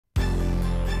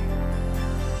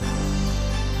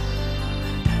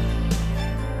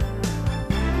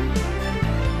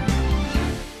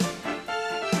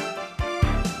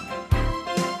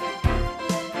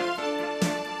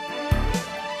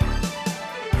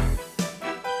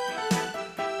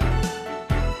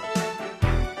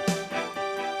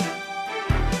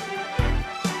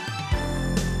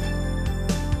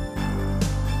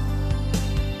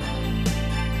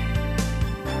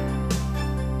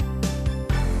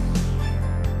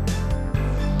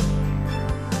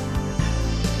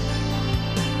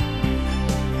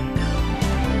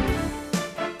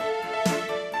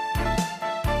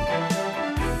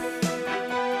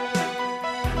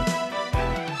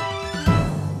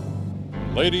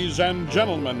Ladies and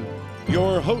gentlemen,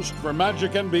 your host for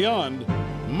Magic and Beyond,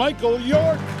 Michael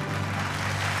York.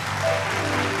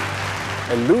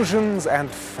 Illusions and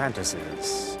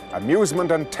fantasies,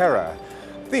 amusement and terror.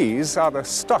 These are the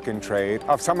stock in trade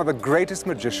of some of the greatest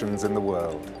magicians in the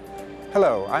world.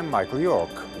 Hello, I'm Michael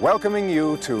York, welcoming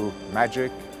you to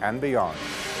Magic and Beyond.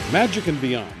 Magic and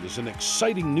Beyond is an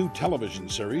exciting new television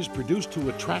series produced to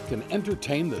attract and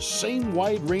entertain the same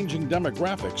wide-ranging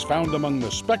demographics found among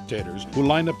the spectators who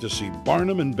line up to see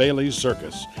Barnum and Bailey's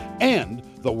circus, and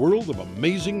the world of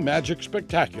amazing magic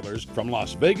spectaculars from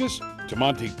Las Vegas to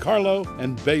Monte Carlo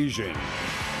and Beijing.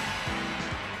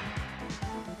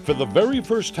 For the very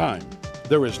first time,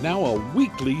 there is now a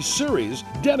weekly series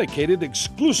dedicated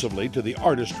exclusively to the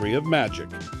artistry of magic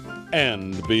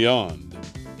and beyond.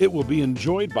 It will be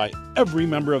enjoyed by every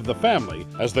member of the family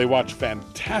as they watch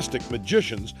fantastic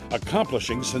magicians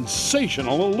accomplishing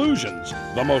sensational illusions,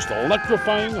 the most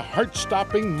electrifying,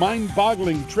 heart-stopping,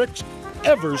 mind-boggling tricks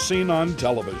ever seen on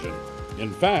television.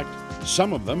 In fact,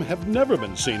 some of them have never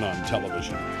been seen on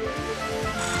television.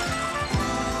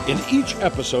 In each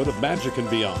episode of Magic and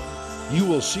Beyond, you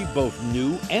will see both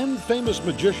new and famous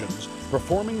magicians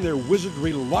performing their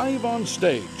wizardry live on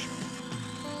stage,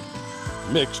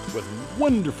 mixed with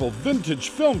wonderful vintage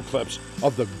film clips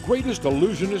of the greatest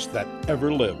illusionists that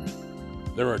ever lived.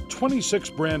 There are 26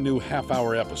 brand new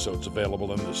half-hour episodes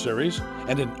available in the series,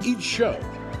 and in each show,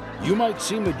 you might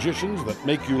see magicians that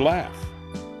make you laugh,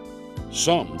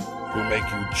 some who make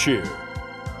you cheer,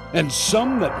 and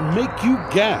some that make you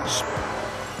gasp.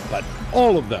 But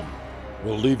all of them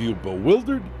will leave you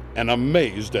bewildered and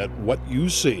amazed at what you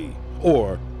see,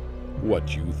 or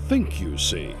what you think you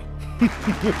see.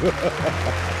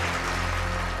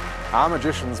 Our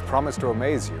magicians promise to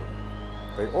amaze you.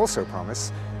 They also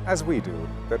promise, as we do,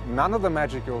 that none of the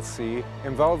magic you'll see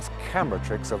involves camera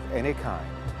tricks of any kind,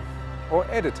 or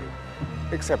editing,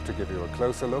 except to give you a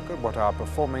closer look at what our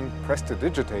performing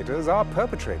prestidigitators are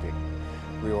perpetrating.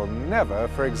 We will never,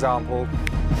 for example,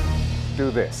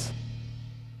 do this.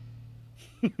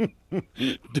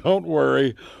 Don't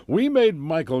worry, we made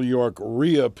Michael York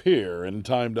reappear in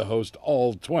time to host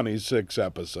all 26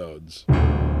 episodes.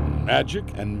 Magic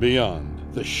and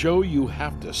Beyond, the show you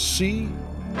have to see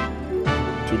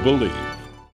to believe.